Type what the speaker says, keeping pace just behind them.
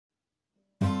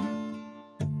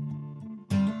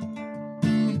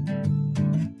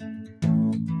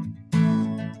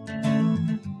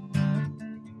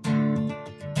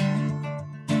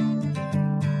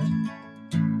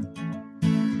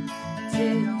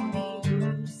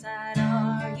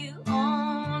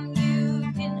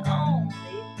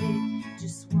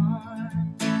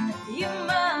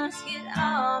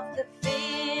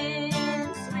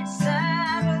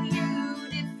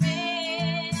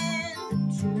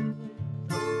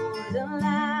the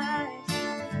light,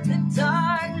 the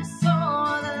darkness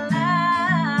or the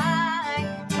light,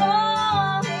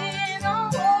 calling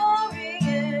on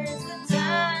warriors. The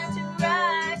time to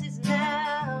rise is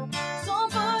now. So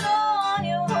put on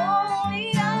your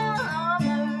holy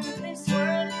armor. This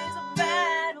world is a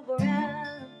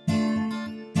battleground.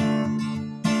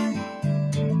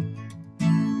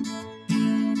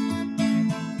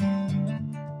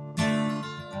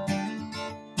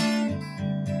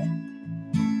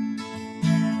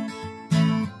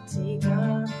 Take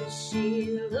up the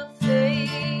shield of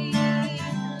faith,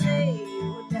 lay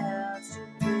your doubts to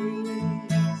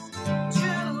grace.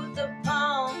 Truth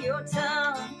upon your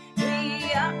tongue,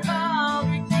 we are called,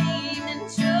 redeemed, and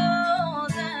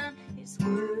chosen. His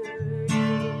word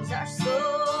is our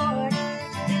sword.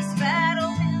 This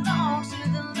battle belongs to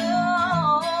the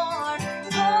Lord.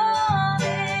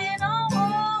 Calling on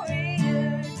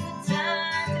warriors, the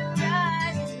time to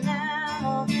rise is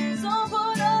now. So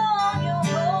put on your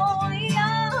holy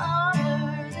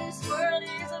armor. This world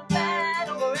is a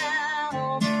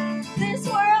battleground. This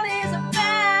world is a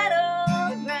battleground.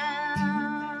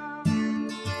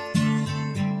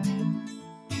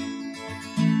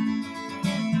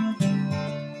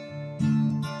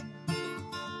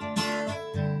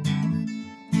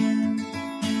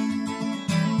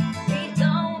 We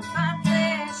don't fight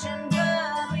flesh and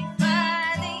blood, we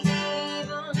fight the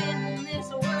evil in this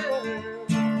world.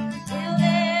 We'll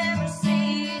never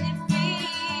see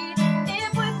defeat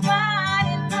if we're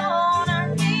fighting on our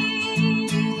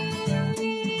knees.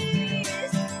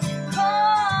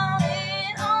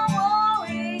 Calling on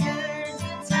warriors,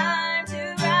 the time to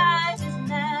rise is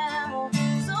now.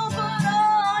 So put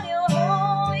on your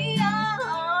holy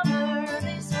armor.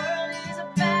 This world is a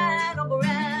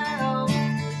battleground.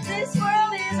 This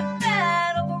world is a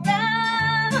battleground.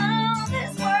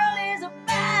 This world is a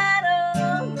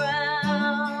battleground.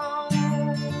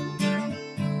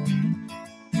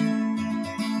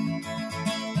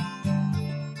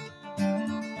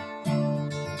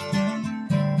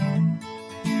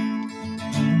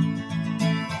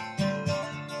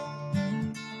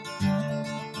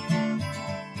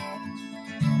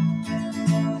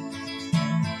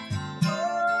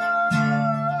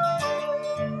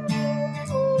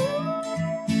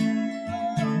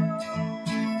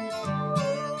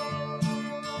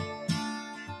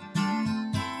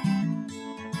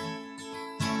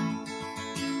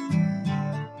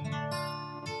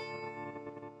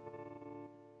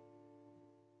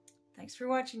 Thanks for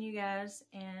watching, you guys,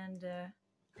 and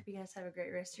hope you guys have a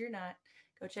great rest of your night.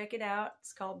 Go check it out.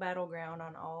 It's called Battleground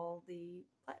on all the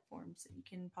platforms that you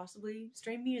can possibly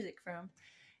stream music from.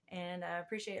 And I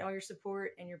appreciate all your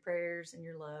support and your prayers and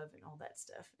your love and all that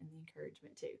stuff and the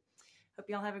encouragement too. Hope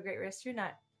y'all have a great rest of your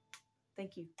night.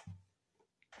 Thank you.